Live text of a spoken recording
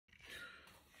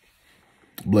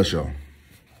Bless y'all.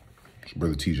 It's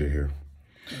Brother TJ here.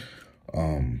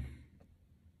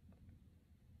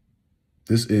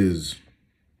 This is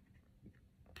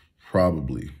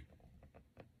probably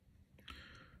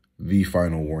the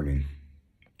final warning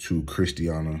to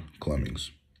Christiana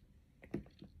Clemmings.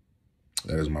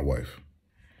 That is my wife.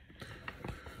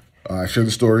 I shared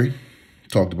the story,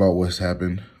 talked about what's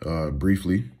happened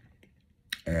briefly,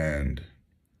 and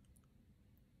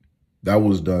that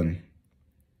was done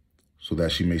so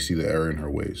that she may see the error in her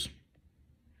ways,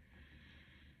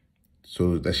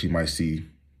 so that she might see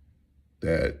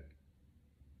that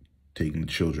taking the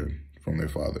children from their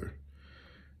father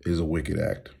is a wicked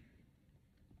act.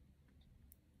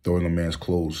 Throwing a man's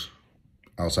clothes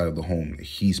outside of the home that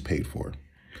he's paid for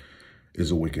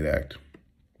is a wicked act.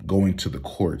 Going to the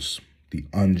courts, the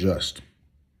unjust,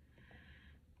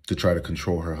 to try to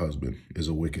control her husband is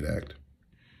a wicked act.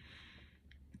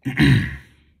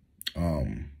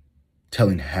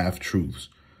 Telling half-truths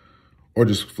or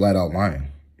just flat out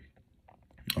lying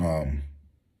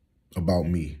about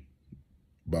me,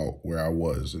 about where I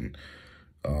was and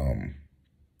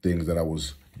things that I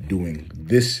was doing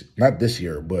not this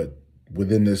year, but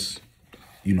within this,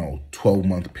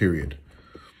 12-month period.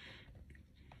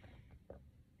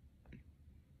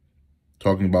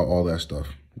 Talking about all that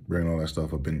stuff, bringing all that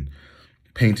stuff up and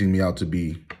painting me out to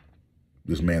be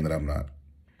this man that I'm not.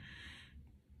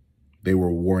 They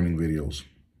were warning videos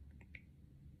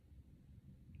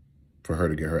for her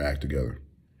to get her act together.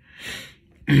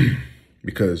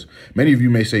 Because many of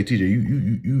you may say, TJ,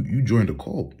 you joined a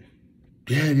cult.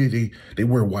 Yeah, they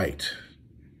wear white.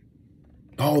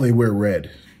 Oh, they wear red.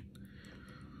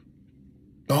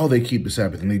 Oh, they keep the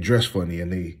Sabbath and they dress funny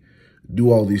and they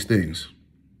do all these things.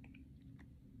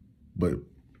 But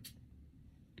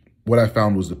what I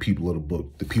found was the people of the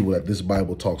book, the people that this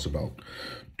Bible talks about,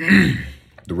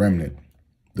 the remnant,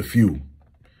 the few.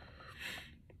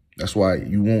 That's why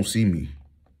you won't see me.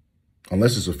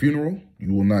 Unless it's a funeral,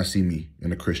 you will not see me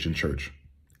in a Christian church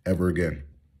ever again.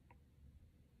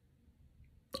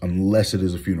 Unless it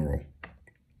is a funeral.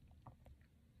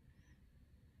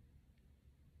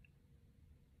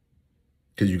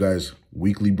 Because you guys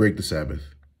weekly break the Sabbath.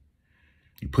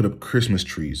 You put up Christmas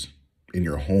trees in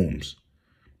your homes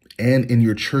and in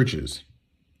your churches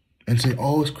and say,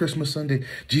 oh, it's Christmas Sunday.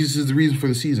 Jesus is the reason for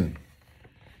the season.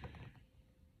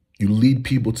 You lead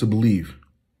people to believe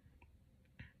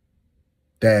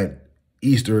that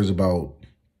Easter is about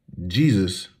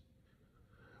Jesus,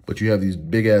 but you have these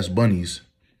big ass bunnies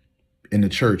in the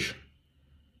church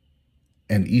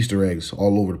and Easter eggs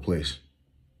all over the place.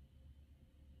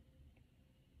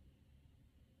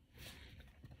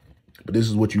 But this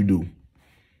is what you do.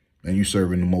 And you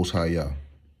serve in the Most High Yah,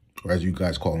 or as you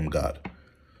guys call him, God.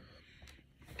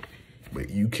 But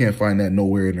you can't find that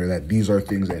nowhere in there that these are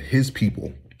things that his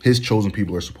people, his chosen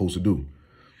people are supposed to do.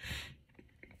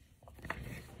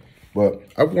 But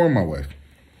I've warned my wife.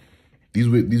 These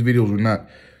videos were not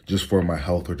just for my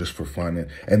health or just for fun.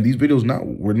 And these videos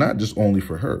were not just only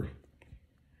for her.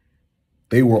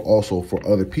 They were also for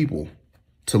other people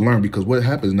to learn, because what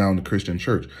happens now in the Christian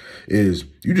church is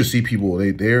you just see people,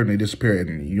 they there and they disappear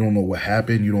and you don't know what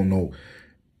happened. You don't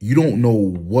know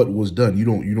what was done. You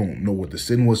don't know what the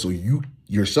sin was. So you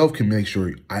yourself can make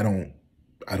sure I don't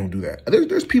do that.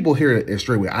 There's people here at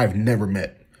Straightway I've never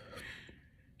met,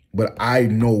 but I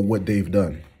know what they've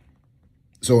done.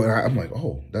 So I'm like,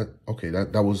 oh,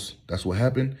 that's what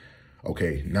happened.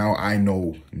 Okay, now I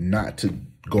know not to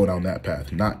go down that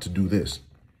path, not to do this.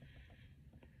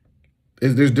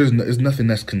 There's nothing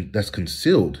that's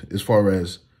concealed as far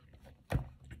as,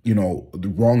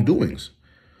 the wrongdoings.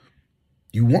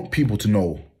 You want people to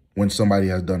know when somebody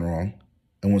has done wrong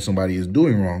and when somebody is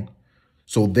doing wrong,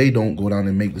 so they don't go down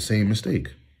and make the same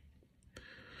mistake.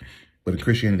 But in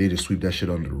Christianity, they just sweep that shit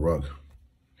under the rug.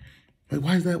 Like,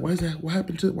 why is that? Why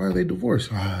happened why are they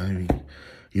divorced? They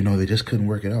just couldn't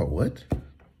work it out. What?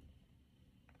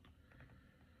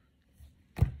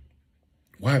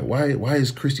 Why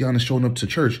is Christiana showing up to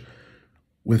church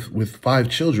with 5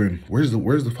 children? Where's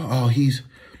the father? Oh, he's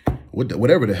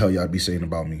whatever the hell y'all be saying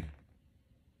about me.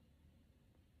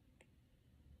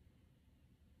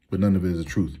 But none of it is the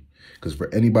truth. Because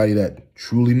for anybody that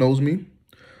truly knows me,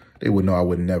 they would know I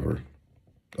would never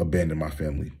abandon my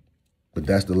family. But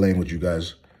that's the language you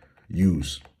guys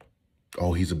use.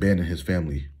 Oh, he's abandoned his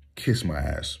family. Kiss my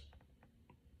ass.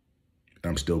 And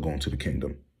I'm still going to the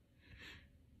kingdom.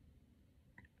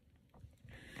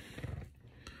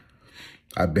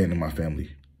 I abandoned my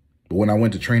family. But when I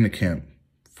went to training camp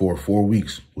for 4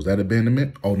 weeks, was that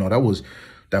abandonment? Oh no, that was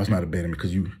not abandonment,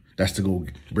 because that's to go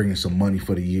bring in some money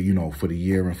for the year, for the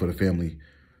year and for the family.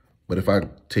 But if I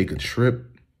take a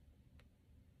trip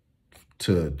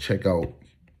to check out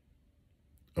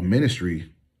a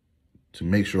ministry to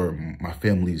make sure my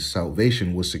family's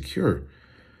salvation was secure,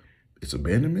 it's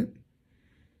abandonment.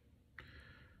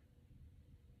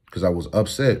 Because I was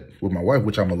upset with my wife,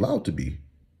 which I'm allowed to be.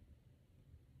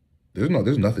 There's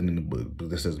nothing in the book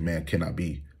that says a man cannot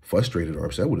be frustrated or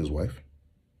upset with his wife.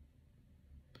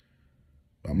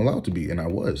 I'm allowed to be, and I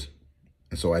was.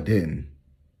 And so I didn't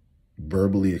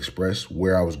verbally express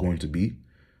where I was going to be.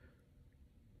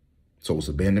 So it's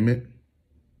abandonment.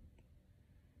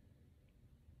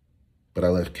 But I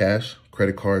left cash,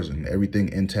 credit cards, and everything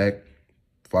intact,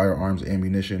 firearms,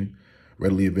 ammunition,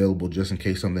 readily available just in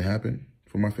case something happened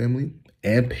for my family,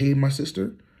 and paid my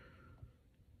sister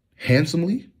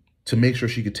handsomely to make sure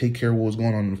she could take care of what was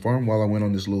going on the farm while I went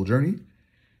on this little journey.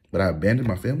 But I abandoned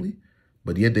my family,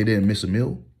 but yet they didn't miss a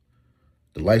meal.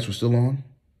 The lights were still on.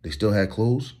 They still had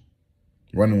clothes,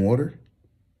 running water.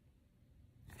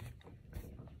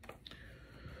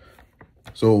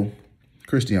 So,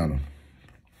 Christiana,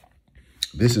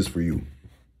 this is for you.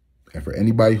 And for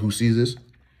anybody who sees this,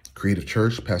 Creative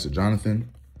Church, Pastor Jonathan,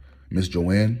 Miss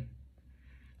Joanne,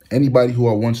 anybody who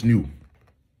I once knew.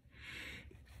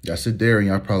 I sit there and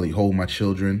y'all probably hold my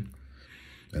children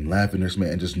and laugh in their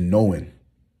smile and just knowing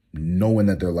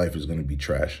that their life is going to be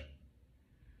trash.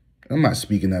 I'm not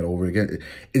speaking that over again.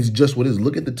 It's just what it is.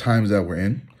 Look at the times that we're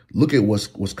in. Look at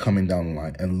what's coming down the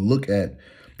line, and look at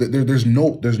there's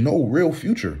no real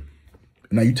future.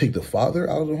 Now you take the father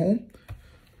out of the home.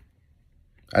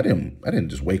 I didn't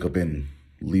just wake up and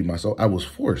leave myself. I was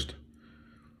forced.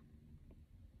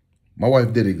 My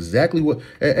wife did exactly what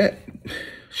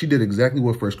she did exactly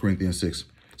what 1 Corinthians 6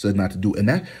 said not to do,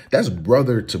 and that's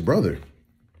brother to brother.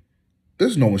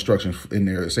 There's no instruction in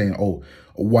there saying, oh,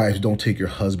 wives, don't take your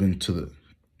husband to the...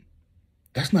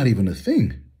 That's not even a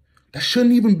thing. That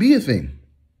shouldn't even be a thing.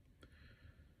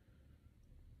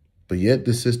 But yet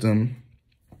the system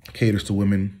caters to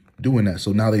women doing that.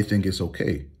 So now they think it's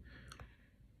okay.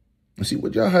 And see,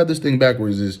 what y'all had this thing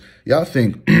backwards is y'all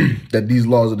think that these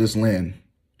laws of this land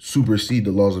supersede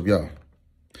the laws of y'all.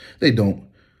 They don't.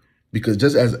 Because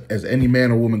just as any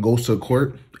man or woman goes to a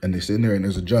court and they sit in there and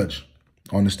there's a judge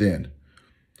on the stand,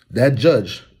 that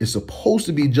judge is supposed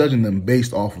to be judging them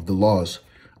based off of the laws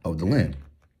of the land.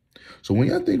 So when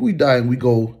y'all think we die and we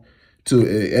go to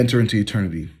enter into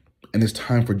eternity and it's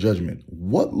time for judgment,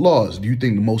 what laws do you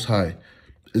think the Most High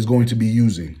is going to be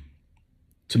using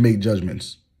to make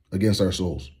judgments against our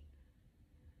souls?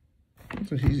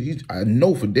 I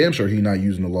know for damn sure he's not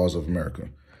using the laws of America.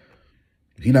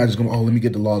 He's not just going, oh, let me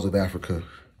get the laws of Africa.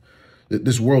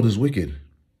 This world is wicked.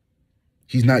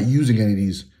 He's not using any of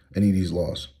these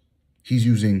laws. He's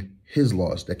using his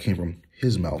laws that came from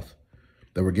his mouth,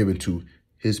 that were given to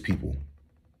his people.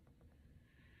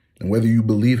 And whether you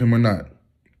believe him or not,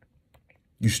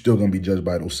 you're still going to be judged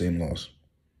by those same laws.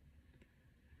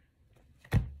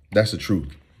 That's the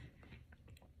truth.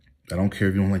 I don't care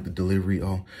if you don't like the delivery.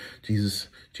 Oh, Jesus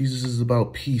is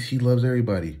about peace. He loves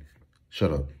everybody.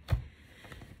 Shut up.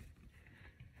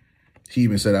 He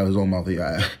even said out of his own mouth,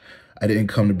 I didn't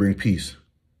come to bring peace,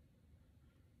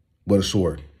 but a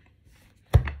sword.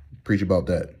 Preach about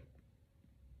that.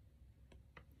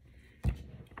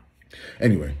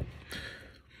 Anyway,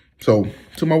 so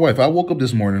to my wife, I woke up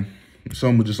this morning.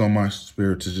 Someone was just on my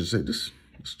spirit to just say, just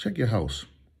check your house.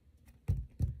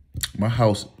 My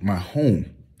house, my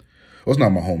home. Well, it's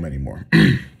not my home anymore.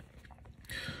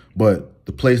 But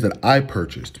the place that I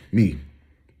purchased, me,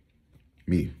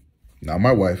 not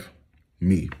my wife,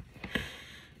 me.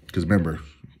 Because remember,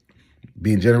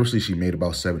 being generously, she made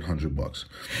about $700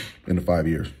 in the 5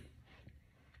 years.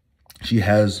 She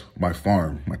has my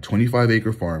farm, my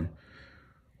 25-acre farm,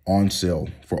 on sale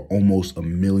for almost $1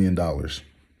 million.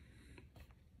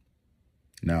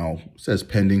 Now, it says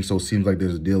pending, so it seems like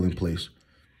there's a deal in place.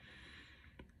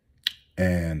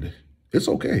 And it's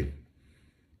okay.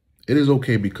 It is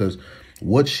okay because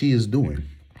what she is doing,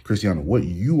 Christiana, what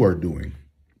you are doing,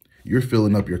 you're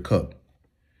filling up your cup.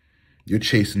 You're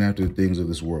chasing after the things of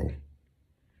this world.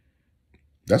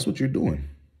 That's what you're doing.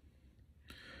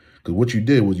 Because what you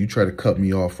did was you tried to cut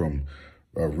me off from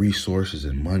resources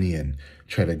and money and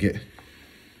try to get...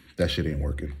 That shit ain't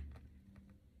working.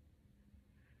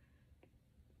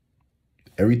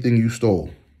 Everything you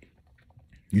stole,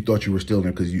 you thought you were stealing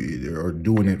it because you are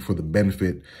doing it for the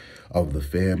benefit of the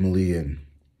family, and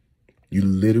you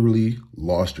literally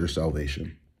lost your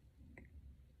salvation.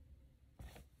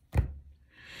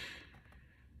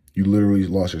 You literally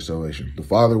lost your salvation. The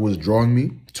Father was drawing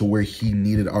me to where he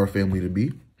needed our family to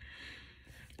be.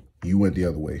 You went the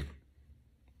other way.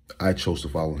 I chose to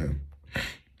follow him.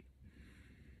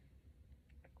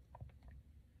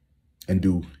 and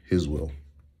do his will.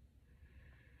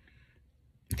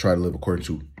 And try to live according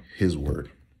to his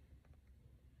word.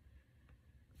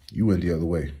 You went the other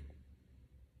way.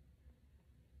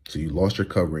 So you lost your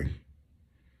covering.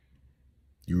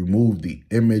 You removed the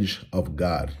image of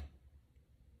God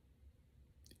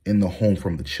in the home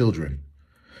from the children.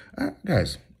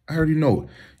 Guys, I already know.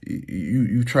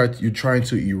 You're trying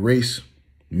to erase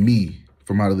me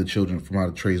from out of the children, from out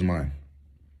of Trey's mind.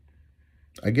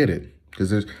 I get it.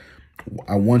 Because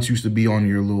I once used to be on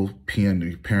your little piano,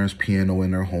 your parents' piano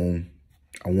in their home.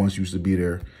 I once used to be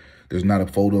there. There's not a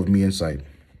photo of me in sight.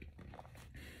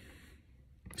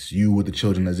 It's you with the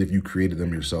children as if you created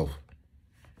them yourself.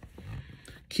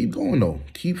 Keep going, though.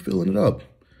 Keep filling it up.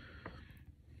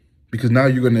 Because now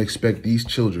you're going to expect these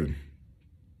children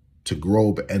to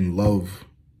grow up and love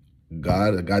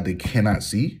God, a God they cannot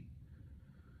see,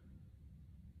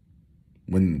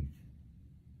 when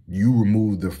you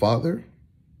remove their father,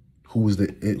 who's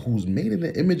made in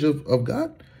the image of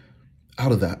God,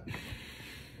 out of that.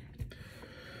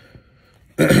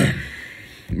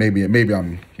 Maybe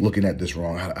I'm looking at this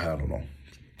wrong. I don't know.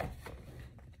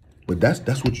 But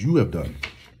that's what you have done.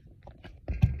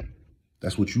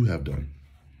 That's what you have done.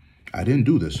 I didn't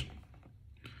do this.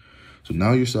 So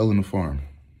now you're selling the farm.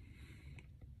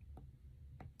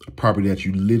 A property that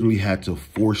you literally had to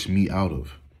force me out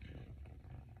of.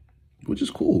 Which is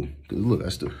cool. Because look, I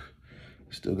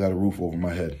still got a roof over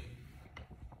my head.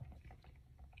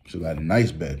 Still got a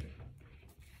nice bed.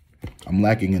 I'm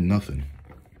lacking in nothing.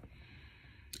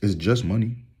 It's just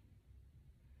money.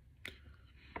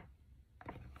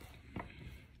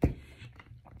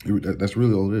 That's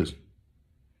really all it is.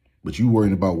 But you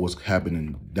worrying about what's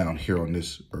happening down here on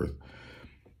this earth.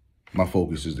 My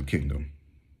focus is the kingdom.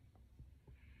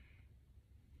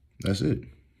 That's it.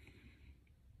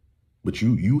 But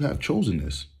you have chosen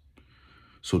this.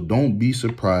 So don't be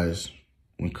surprised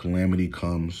when calamity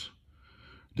comes,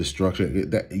 destruction.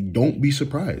 Don't be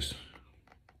surprised.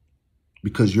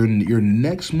 Because your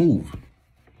next move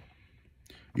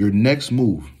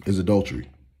is adultery.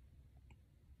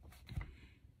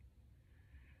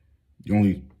 You're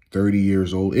only 30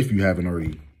 years old, if you haven't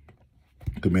already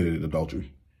committed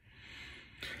adultery.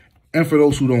 And for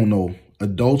those who don't know,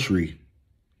 adultery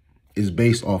is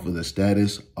based off of the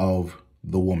status of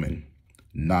the woman,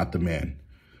 not the man.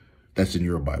 That's in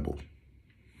your Bible.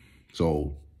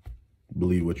 So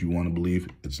believe what you want to believe.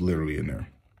 It's literally in there.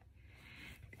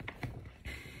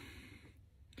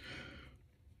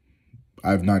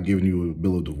 I've not given you a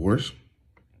bill of divorce.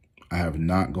 I have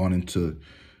not gone into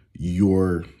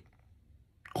your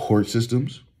court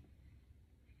systems.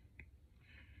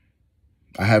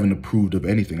 I haven't approved of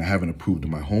anything. I haven't approved of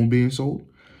my home being sold.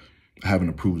 I haven't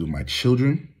approved of my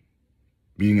children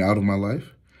being out of my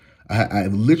life. I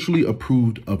literally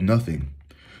approved of nothing.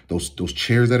 Those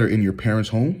chairs that are in your parents'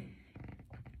 home,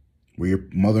 where your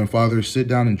mother and father sit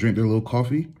down and drink their little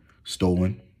coffee,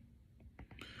 stolen.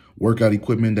 Workout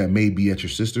equipment that may be at your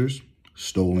sister's,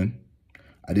 stolen.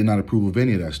 I did not approve of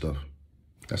any of that stuff.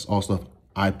 That's all stuff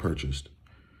I purchased,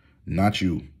 not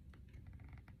you.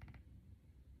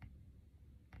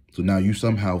 So now you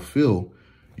somehow feel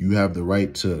you have the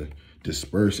right to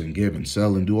disperse and give and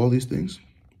sell and do all these things.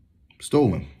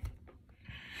 Stolen.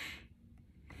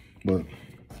 But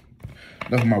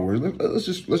enough of my words. Let's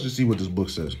just see what this book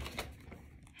says.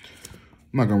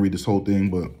 I'm not gonna read this whole thing,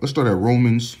 but let's start at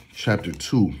Romans chapter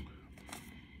 2.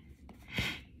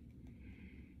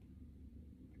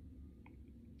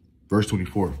 Verse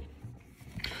 24.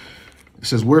 It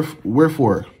says,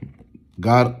 Wherefore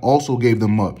God also gave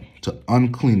them up to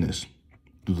uncleanness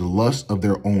through the lust of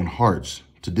their own hearts,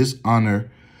 to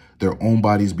dishonor their own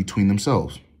bodies between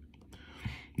themselves.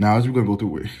 Now, as we're going to go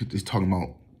through, it's talking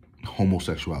about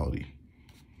homosexuality.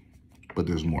 But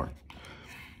there's more.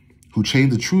 Who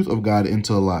changed the truth of God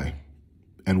into a lie,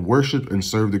 and worship and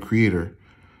serve the creature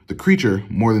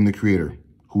more than the Creator,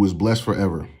 who is blessed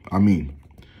forever. Amen.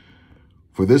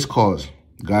 For this cause,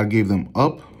 God gave them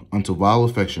up unto vile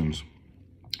affections,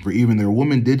 for even their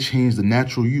women did change the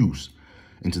natural use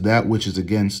into that which is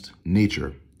against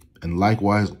nature, and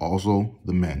likewise also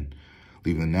the men,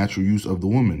 leaving the natural use of the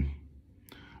woman,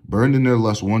 burned in their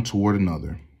lust one toward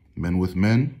another, men with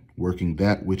men, working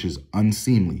that which is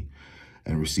unseemly,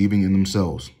 and receiving in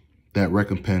themselves that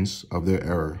recompense of their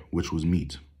error which was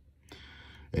meet.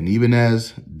 And even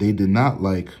as they did not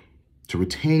like to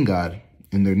retain God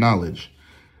in their knowledge,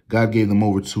 God gave them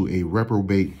over to a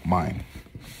reprobate mind,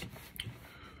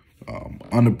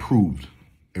 unapproved,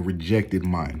 a rejected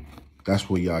mind. That's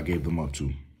what y'all gave them up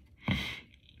to.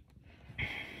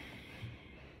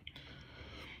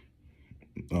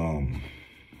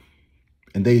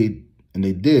 And they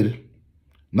did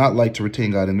not like to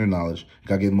retain God in their knowledge.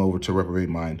 God gave them over to a reprobate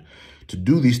mind to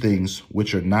do these things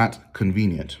which are not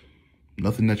convenient.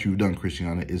 Nothing that you've done,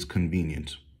 Christiana, is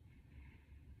convenient.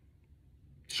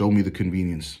 Show me the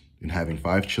convenience in having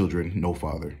 5 children, no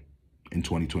father, in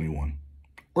 2021,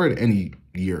 or at any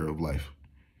year of life.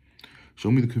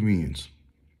 Show me the convenience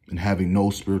in having no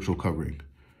spiritual covering.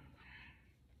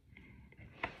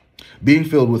 Being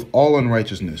filled with all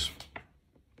unrighteousness,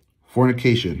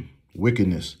 fornication,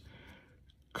 wickedness,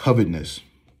 covetousness,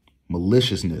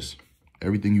 maliciousness.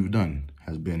 Everything you've done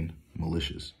has been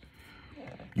malicious.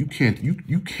 You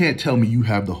can't tell me you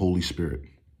have the Holy Spirit.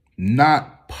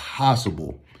 Not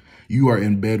possible. You are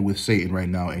in bed with Satan right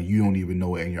now and you don't even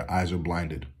know it, and your eyes are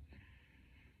blinded.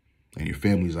 And your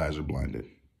family's eyes are blinded.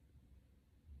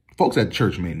 Folks at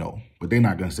church may know, but they're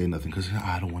not going to say nothing because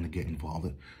I don't want to get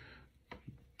involved.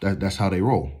 That's how they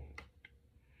roll.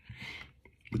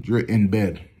 But you're in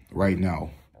bed right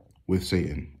now with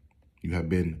Satan. You have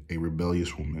been a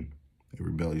rebellious woman, a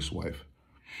rebellious wife.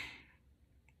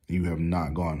 You have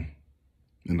not gone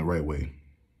in the right way.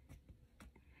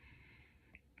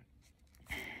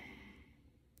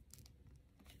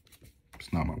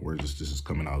 It's not my words. This is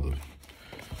coming out of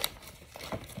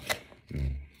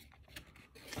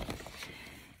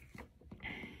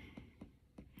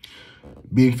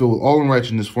being filled with all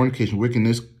unrighteousness, fornication,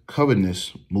 wickedness,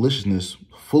 covetousness, maliciousness,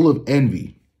 full of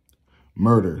envy,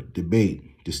 murder,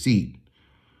 debate, deceit,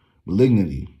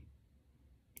 malignity,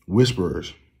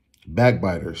 whisperers,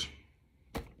 backbiters.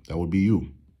 That would be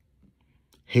you.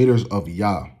 Haters of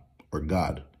Yah or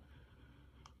God.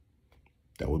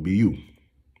 That would be you.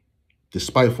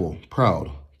 Despiteful,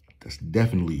 proud. That's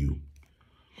definitely you.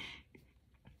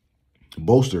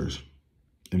 Boasters,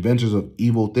 inventors of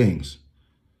evil things,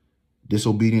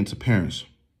 disobedient to parents,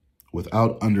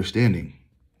 without understanding.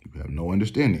 You have no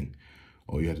understanding.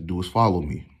 All you had to do was follow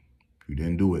me. You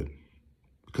didn't do it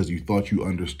because you thought you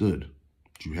understood,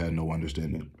 but you had no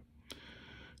understanding.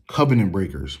 Covenant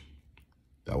breakers.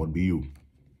 That would be you.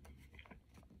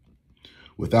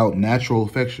 Without natural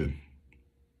affection.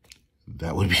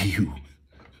 That would be you.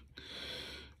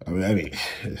 I mean,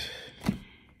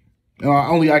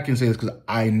 only I can say this because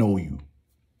I know you.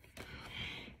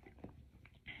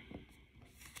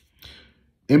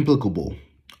 Implacable,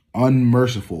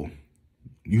 unmerciful.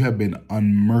 You have been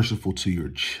unmerciful to your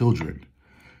children.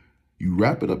 You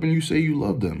wrap it up and you say you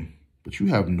love them, but you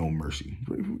have no mercy.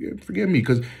 Forget me,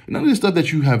 because none of the stuff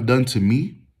that you have done to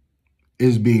me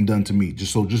is being done to me.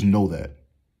 Just know that.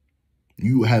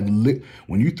 You have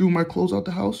when you threw my clothes out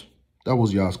the house, that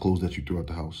was Yah's clothes that you threw out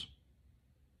the house.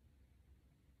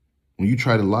 When you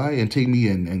try to lie and take me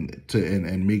and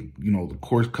make, the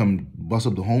courts come bust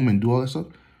up the home and do all that stuff,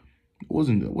 it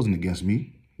wasn't against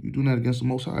me. You're doing that against the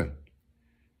Most High.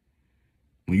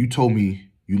 When you told me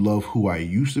you love who I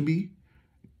used to be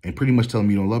and pretty much telling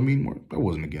me you don't love me anymore, that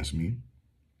wasn't against me.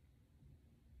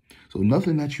 So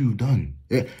nothing that you've done,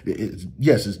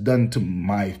 yes, it's done to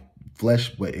my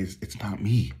flesh, but it's not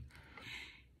me.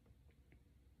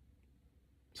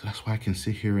 So that's why I can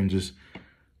sit here and just,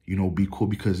 be cool,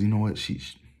 because you know what?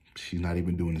 She's not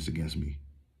even doing this against me.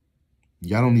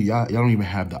 Y'all don't even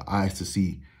have the eyes to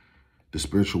see the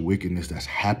spiritual wickedness that's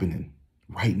happening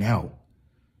right now.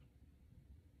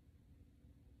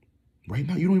 Right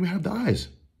now, you don't even have the eyes.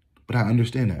 But I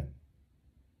understand that.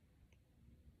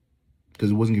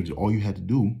 Because it wasn't given to you. All you had to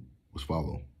do was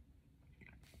follow.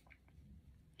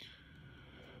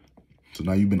 So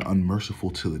now you've been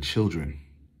unmerciful to the children.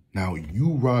 Now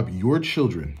you rob your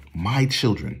children, my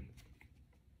children,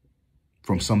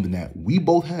 from something that we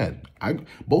both had.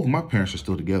 Both of my parents are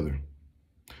still together.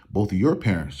 Both of your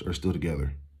parents are still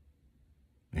together.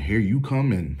 And here you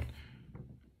come and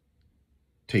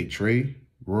take Trey,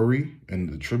 Rory, and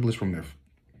the triplets from their...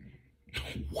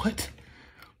 What?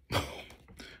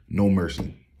 No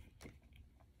mercy.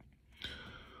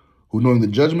 Who, knowing the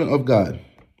judgment of God,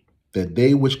 that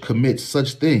they which commit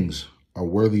such things are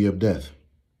worthy of death,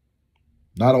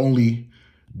 not only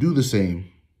do the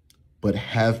same, but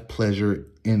have pleasure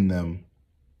in them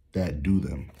that do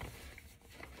them.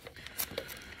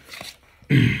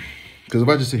 Because if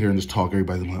I just sit here and just talk,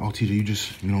 everybody's like, oh, TJ, you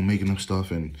just, making up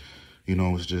stuff. And,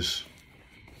 it's just,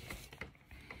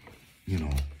 no,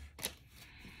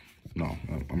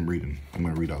 I'm reading. I'm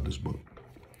going to read out this book.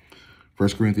 1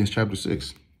 Corinthians chapter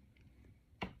 6.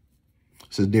 It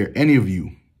says, dare any of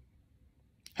you,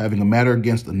 having a matter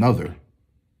against another,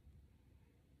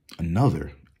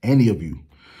 any of you.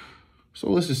 So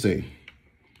let's just say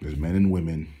there's men and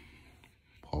women.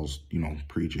 Paul's,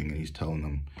 preaching, and he's telling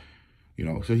them,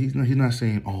 so he's not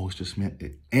saying, oh, it's just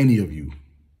men. Any of you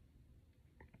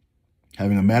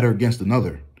having a matter against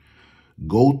another,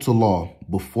 go to law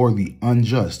before the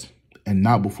unjust and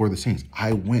not before the saints.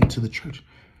 I went to the church.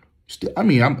 Still, I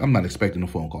mean, I'm not expecting a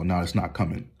phone call. No, it's not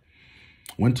coming.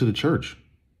 Went to the church.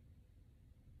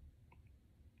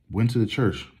 Went to the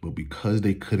church. But because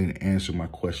they couldn't answer my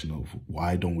question of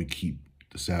why don't we keep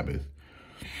the Sabbath,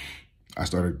 I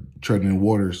started treading in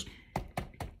waters.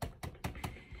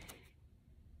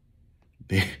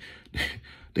 They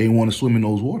didn't want to swim in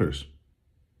those waters.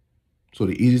 So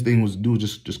the easiest thing was to do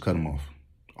was just cut him off.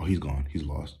 Oh, he's gone. He's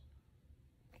lost.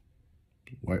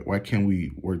 Why can't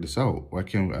we work this out? Why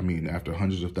can't, I mean, after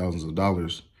hundreds of thousands of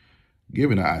dollars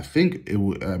given, I think it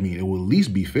would, I mean, it would at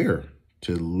least be fair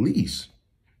to at least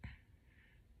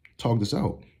talk this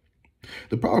out.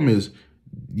 The problem is,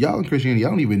 y'all in Christianity,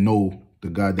 y'all don't even know the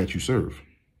God that you serve.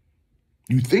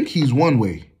 You think he's one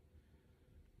way,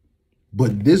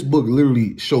 but this book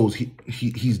literally shows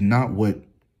he's not what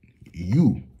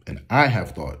you and I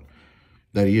have thought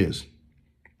that he is.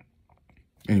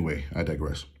 Anyway, I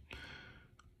digress.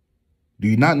 Do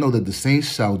you not know that the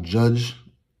saints shall judge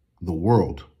the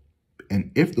world?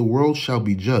 And if the world shall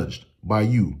be judged by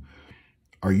you,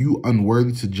 are you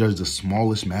unworthy to judge the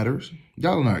smallest matters?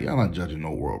 Y'all not judging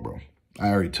no world, bro.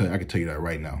 I can tell you that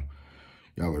right now.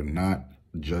 Y'all are not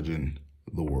judging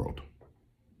the world.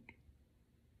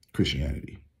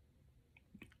 Christianity.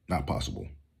 Not possible.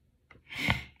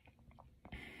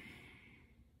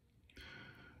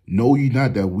 Know ye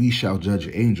not that we shall judge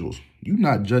angels? You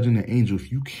not judging the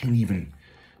angels. You can't even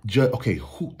judge. Okay,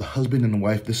 who, the husband and the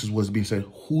wife, this is what's being said.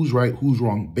 Who's right, who's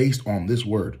wrong based on this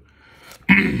word.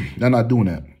 They're not doing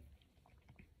that.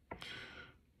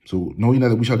 So know ye not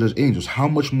that we shall judge angels. How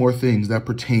much more things that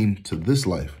pertain to this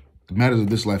life? The matters of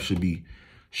this life should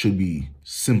be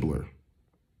simpler.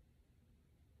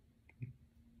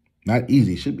 Not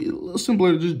easy. Should be a little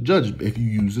simpler to just judge if you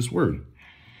use this word.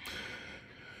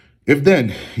 If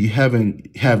then you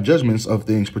have judgments of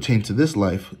things pertaining to this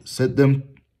life, set them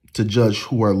to judge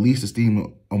who are least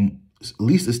esteemed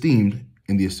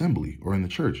in the assembly or in the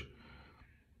church.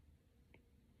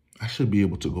 I should be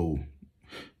able to go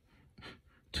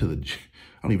to I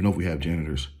don't even know if we have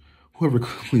janitors, whoever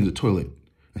cleans the toilet,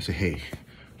 and say, hey,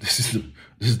 this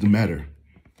is the matter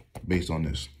based on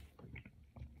this.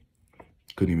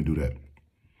 Couldn't even do that.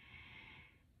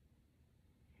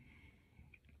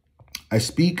 I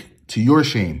speak to your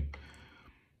shame.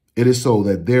 It is so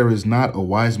that there is not a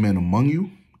wise man among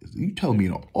you. You tell me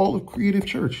in all of Creative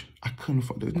Church, I couldn't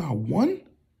find, there's not one?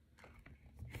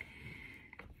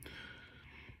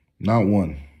 Not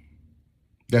one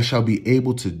that shall be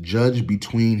able to judge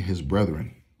between his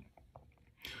brethren.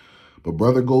 But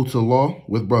brother go to law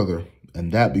with brother,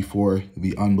 and that before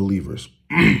the unbelievers.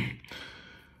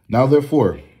 Now,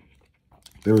 therefore,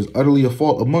 there is utterly a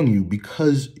fault among you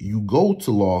because you go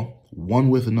to law one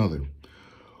with another.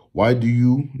 Why do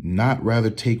you not rather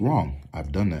take wrong?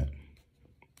 I've done that.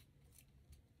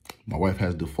 My wife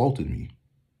has defaulted me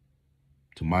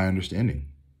to my understanding.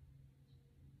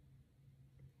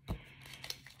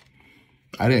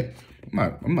 You're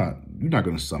not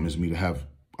going to summons me to have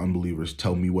unbelievers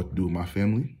tell me what to do with my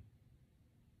family.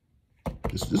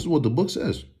 This is what the book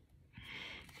says.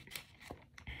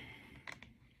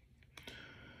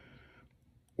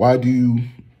 Why do you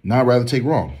not rather take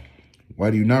wrong?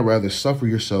 Why do you not rather suffer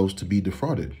yourselves to be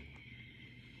defrauded?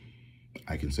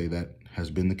 I can say that has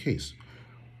been the case,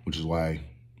 which is why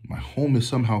my home is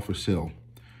somehow for sale.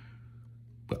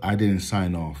 But I didn't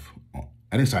sign off.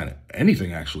 I didn't sign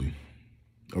anything, actually,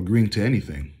 agreeing to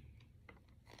anything.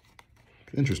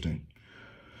 Interesting.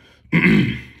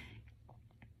 Nay,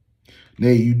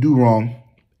 you do wrong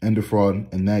and defraud,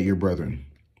 and that your brethren.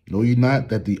 Know ye not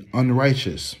that the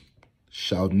unrighteous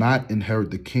shall not inherit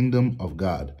the kingdom of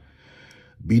God?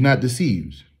 Be not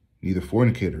deceived, neither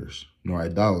fornicators, nor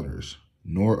idolaters,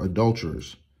 nor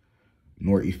adulterers,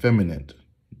 nor effeminate,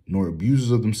 nor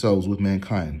abusers of themselves with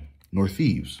mankind, nor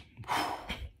thieves.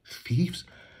 Thieves?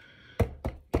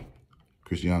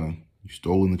 Christiana, you've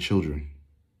stolen the children.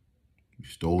 You've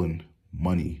stolen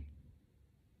money.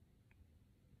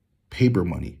 Paper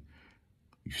money.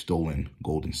 You've stolen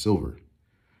gold and silver.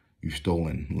 You've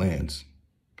stolen lands.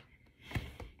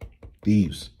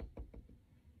 Thieves,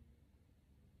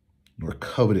 nor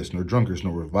covetous, nor drunkards,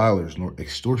 nor revilers, nor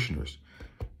extortioners.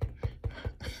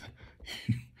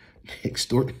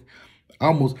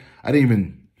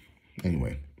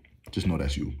 Anyway, just know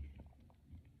that's you.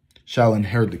 Shall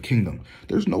inherit the kingdom.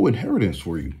 There's no inheritance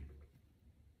for you.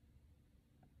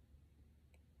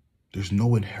 There's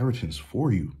no inheritance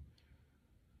for you.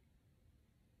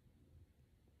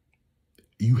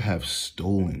 You have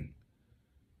stolen.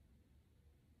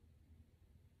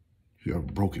 You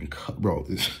have broken cup, bro.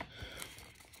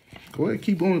 Go ahead,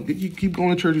 keep going. You keep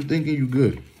going to church and thinking you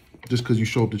good just because you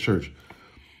show up to church.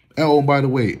 And oh, by the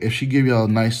way, if she give y'all a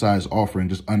nice size offering,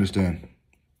 just understand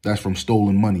that's from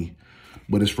stolen money,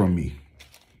 but it's from me.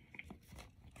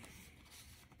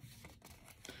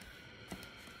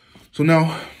 So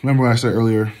now, remember what I said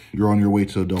earlier, you're on your way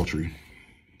to adultery.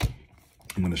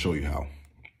 I'm going to show you how.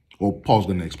 Well, Paul's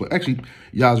going to explain. Actually,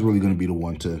 Yah's really going to be the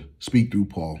one to speak through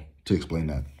Paul to explain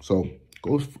that. So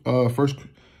go First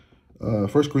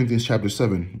Corinthians chapter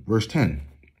 7, verse 10.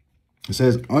 It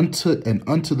says, unto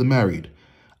the married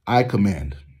I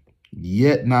command,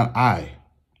 yet not I.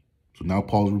 So now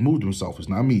Paul's removed himself. It's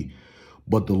not me,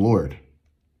 but the Lord.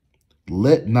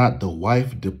 Let not the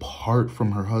wife depart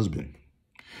from her husband.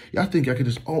 Y'all think I could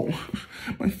just, oh,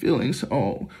 my feelings,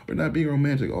 oh, we're not being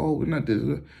romantic, oh, we're not this.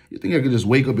 You think I could just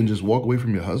wake up and just walk away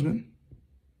from your husband?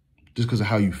 Just because of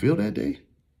how you feel that day?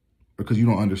 Or because you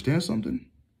don't understand something?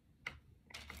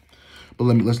 But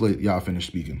let's let y'all finish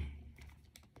speaking.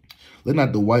 Let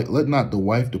not the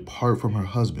wife depart from her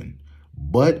husband,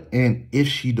 and if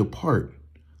she depart,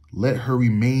 let her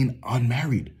remain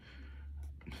unmarried.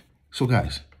 So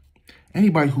guys,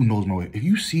 anybody who knows my wife, if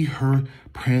you see her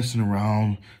prancing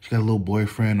around, she got a little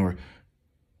boyfriend, or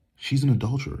she's an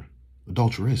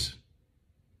adulteress.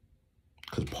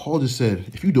 Because Paul just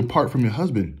said, if you depart from your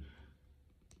husband,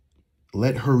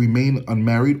 let her remain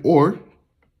unmarried, or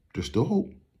there's still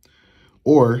hope,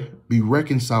 or be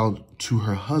reconciled to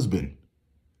her husband.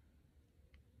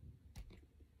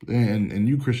 And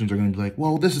you Christians are going to be like,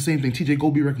 well, that's the same thing. TJ,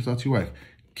 go be reconciled to your wife.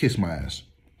 Kiss my ass.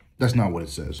 That's not what it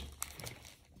says.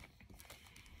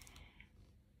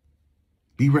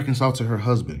 Be reconciled to her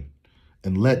husband,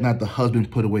 and let not the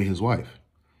husband put away his wife.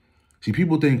 See,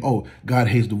 people think, oh, God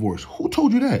hates divorce. Who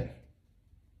told you that?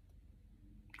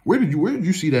 Where did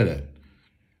you see that at?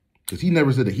 Because he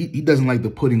never said that. He doesn't like the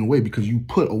putting away, because you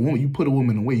put a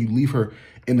woman away, you leave her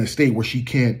in a state where she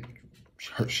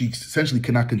essentially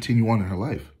cannot continue on in her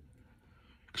life.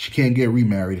 She can't get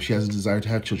remarried. If she has a desire to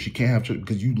have children, she can't have children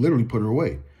because you literally put her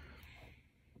away.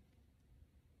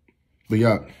 But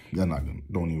y'all not gonna,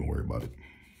 don't even worry about it.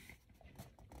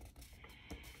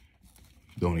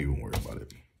 Don't even worry about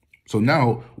it. So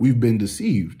now we've been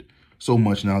deceived so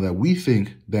much now that we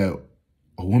think that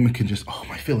a woman can just, oh,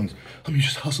 my feelings, let me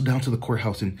just hustle down to the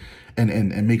courthouse and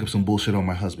make up some bullshit on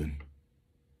my husband.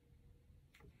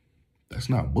 That's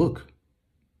not book.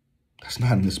 That's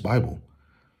not in this Bible.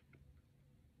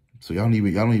 So y'all don't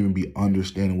even be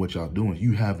understanding what y'all doing.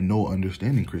 You have no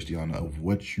understanding, Christiana, of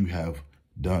what you have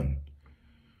done.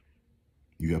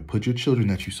 You have put your children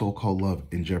that you so-called love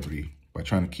in jeopardy by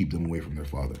trying to keep them away from their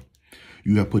father.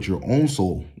 You have put your own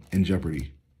soul in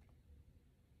jeopardy.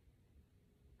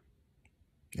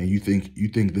 And you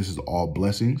think this is all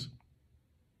blessings?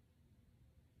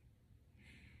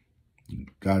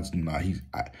 God's not.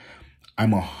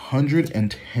 I'm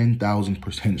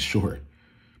 110,000% sure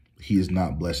he is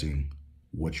not blessing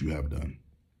what you have done.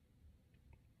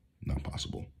 Not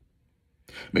possible.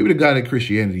 Maybe the guy at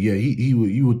Christianity, yeah,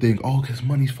 you would think, oh, because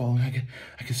money's falling, I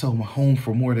can sell my home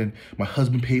for more than my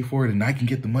husband paid for it, and I can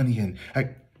get the money, and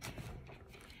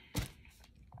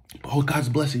oh, God's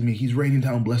blessing me. He's raining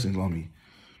down blessings on me.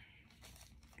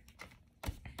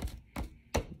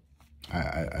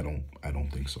 I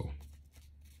don't think so.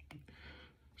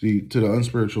 See, to the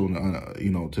unspiritual,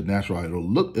 to natural,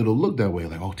 it'll look that way,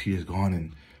 like, oh, T is gone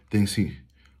and things.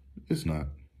 It's not.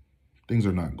 Things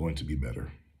are not going to be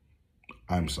better.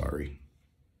 I'm sorry.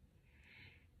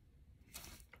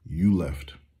 You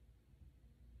left.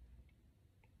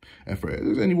 And for if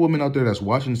there's any woman out there that's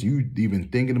watching this, you even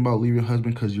thinking about leaving your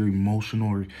husband because you're emotional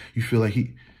or you feel like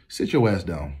sit your ass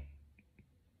down.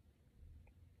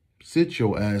 Sit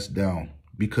your ass down,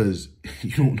 because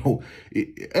you don't know.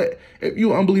 If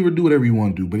you're an unbeliever, do whatever you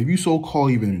want to do. But if you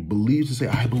so-called even believe to say,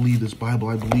 I believe this Bible,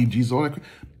 I believe Jesus, all that,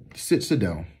 sit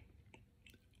down.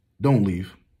 Don't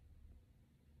leave.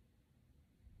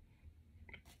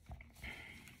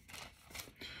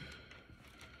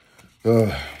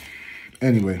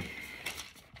 Anyway,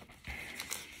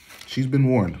 she's been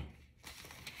warned.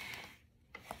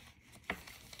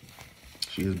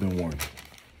 She has been warned.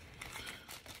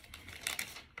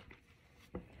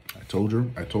 I told her,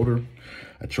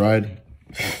 I tried.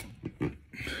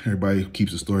 Everybody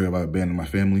keeps a story about abandoning my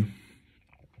family.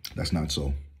 That's not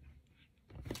so.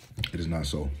 It is not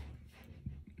so.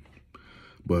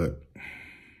 But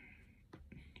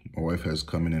my wife has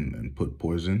come in and put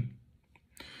poison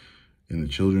in the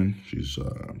children. She's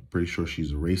pretty sure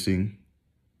she's erasing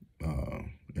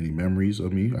any memories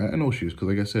of me. I know she is, because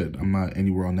like I said, I'm not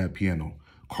anywhere on that piano.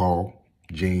 Carl,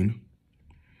 Jane.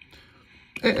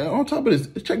 And on top of this,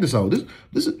 check this out.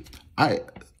 This is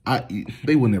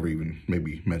They would never even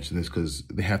maybe mention this because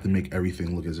they have to make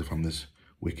everything look as if I'm this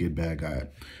wicked bad guy.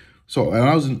 So, and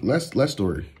I was in, last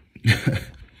story.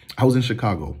 I was in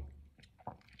Chicago.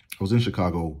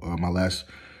 My last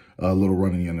little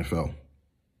run in the NFL.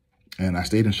 And I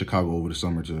stayed in Chicago over the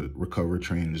summer to recover,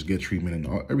 train, and just get treatment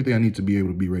and everything I need to be able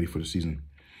to be ready for the season.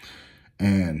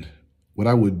 And what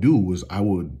I would do was I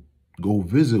would go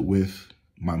visit with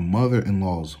my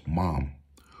mother-in-law's mom,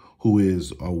 who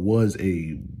was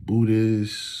a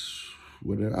Buddhist,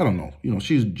 whatever, I don't know. You know,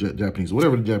 she's Japanese,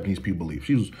 whatever the Japanese people believe.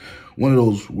 She was one of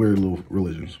those weird little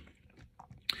religions.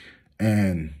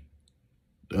 And,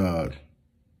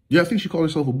 yeah, I think she called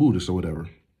herself a Buddhist or whatever.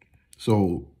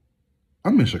 So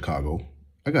I'm in Chicago.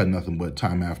 I got nothing but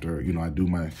time after, you know, I do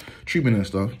my treatment and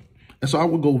stuff. And so I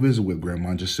would go visit with grandma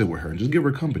and just sit with her and just give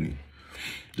her company.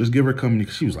 Just give her company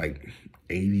because she was like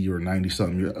 80 or 90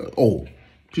 something years old.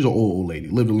 She's an old lady,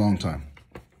 lived a long time.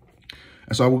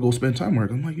 And so I would go spend time with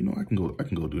her. I'm like, you know, I can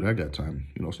go do that. I got time.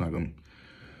 You know, it's not going.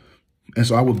 And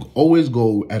so I would always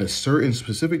go at a certain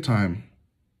specific time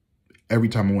every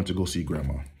time I went to go see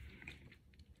grandma.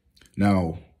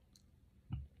 Now,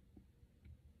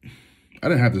 I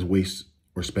didn't have to waste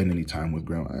or spend any time with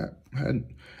grandma.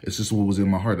 It's just what was in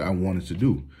my heart that I wanted to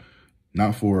do.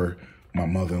 Not for my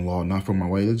mother-in-law, not for my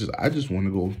wife. I just want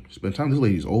to go spend time. This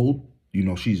lady's old. You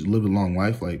know, she's lived a long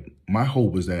life. Like, my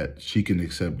hope is that she can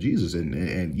accept Jesus.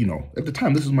 And you know, at the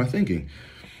time, this is my thinking,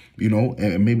 you know,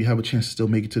 and maybe have a chance to still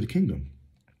make it to the kingdom.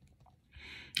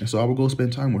 And so I would go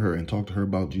spend time with her and talk to her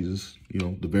about Jesus, you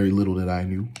know, the very little that I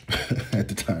knew at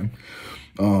the time.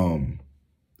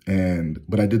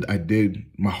 But I did,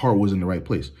 my heart was in the right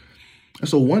place. And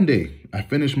so one day I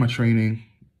finished my training,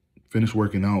 finished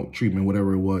working out, treatment,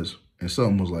 whatever it was. And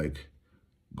something was like,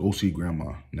 go see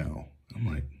grandma now. I'm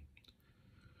like,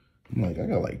 I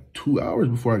got like 2 hours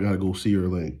before I got to go see her.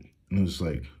 Like, and it was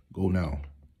like, go now.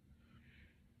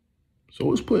 So it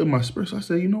was put in my spirit. So I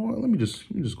said, you know what? Let me just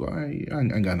go. I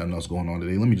ain't got nothing else going on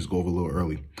today. Let me just go over a little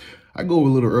early. I go over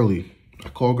a little early.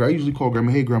 I usually call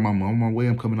grandma. Hey, grandma, I'm on my way.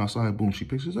 I'm coming outside. Boom. She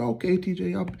picks it. Oh, okay,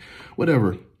 TJ,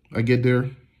 whatever. I get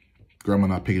there. Grandma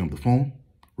not picking up the phone.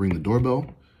 Ring the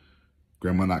doorbell.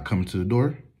 Grandma not coming to the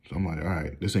door. So I'm like, all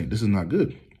right, this is not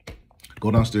good. Go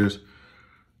downstairs,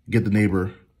 get the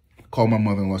neighbor, call my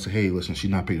mother-in-law, say, hey, listen, she's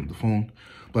not picking up the phone.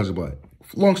 Blah, blah, blah.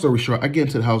 Long story short, I get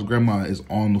into the house. Grandma is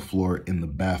on the floor in the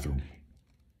bathroom.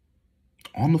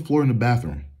 On the floor in the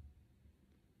bathroom.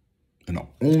 And the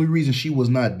only reason she was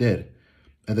not dead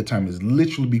at the time is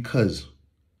literally because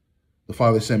the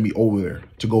Father sent me over there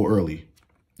to go early.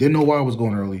 Didn't know why I was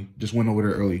going early. Just went over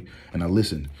there early and I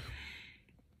listened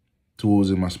to what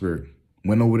was in my spirit.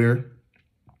 Went over there.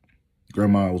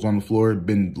 Grandma was on the floor,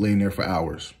 been laying there for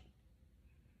hours.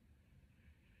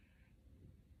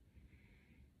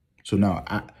 So now,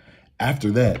 after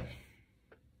that,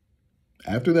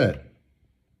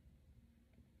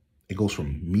 it goes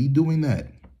from me doing that,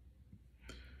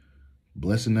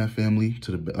 blessing that family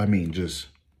to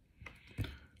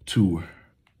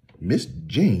Miss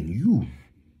Jane, you,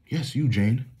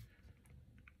 Jane,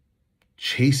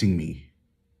 chasing me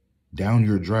down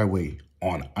your driveway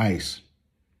on ice,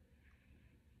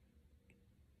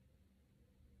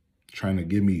 trying to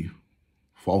give me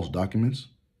false documents.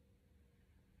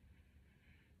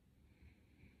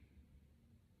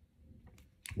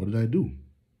 What did I do?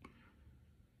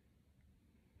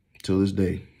 Till this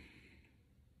day,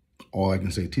 all I can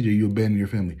say, TJ, you abandoned your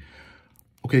family.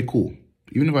 Okay, cool.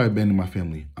 Even if I abandoned my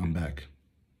family, I'm back.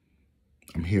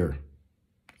 I'm here.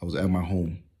 I was at my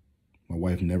home. My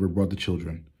wife never brought the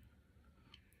children.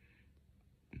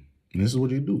 And this is what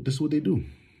they do. This is what they do.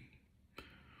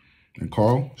 And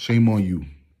Carl, shame on you.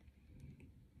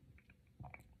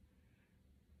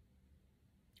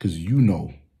 Because you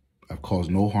know I've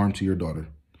caused no harm to your daughter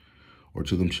or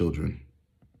to them children.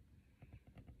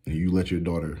 And you let your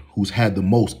daughter, who's had the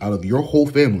most out of your whole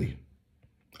family,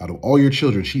 out of all your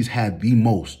children, she's had the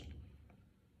most.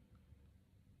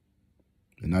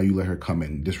 And now you let her come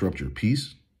and disrupt your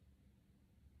peace.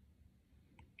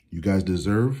 You guys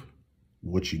deserve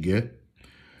what you get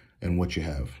and what you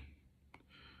have.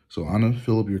 So Anna,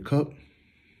 fill up your cup.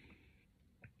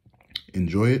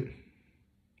 Enjoy it.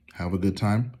 Have a good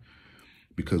time.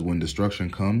 Because when destruction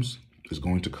comes, it's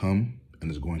going to come and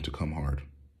it's going to come hard.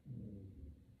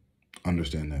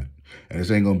 Understand that. And this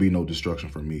ain't going to be no destruction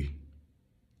for me.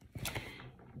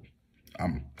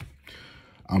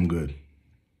 I'm good.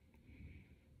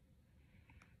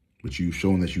 But you've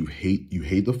shown that you hate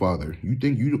the Father. You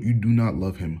think you do not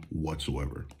love him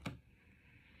whatsoever.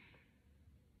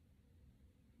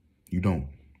 You don't.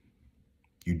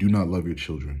 You do not love your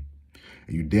children.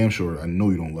 And you damn sure, I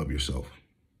know you don't love yourself.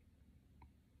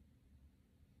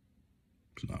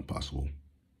 It's not possible.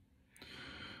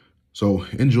 So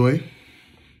enjoy.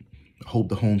 Hope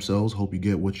the home sells. Hope you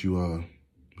get what you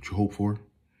hope for.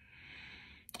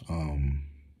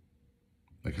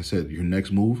 Like I said, your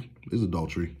next move is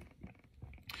adultery.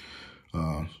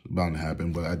 It's bound to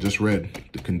happen. But I just read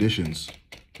the conditions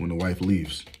when the wife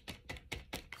leaves.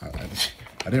 I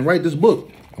didn't write this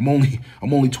book. I'm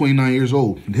only 29 years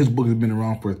old. This book has been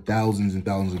around for thousands and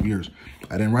thousands of years.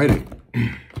 I didn't write it.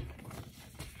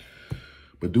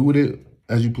 But do with it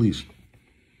as you please.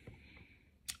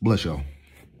 Bless y'all.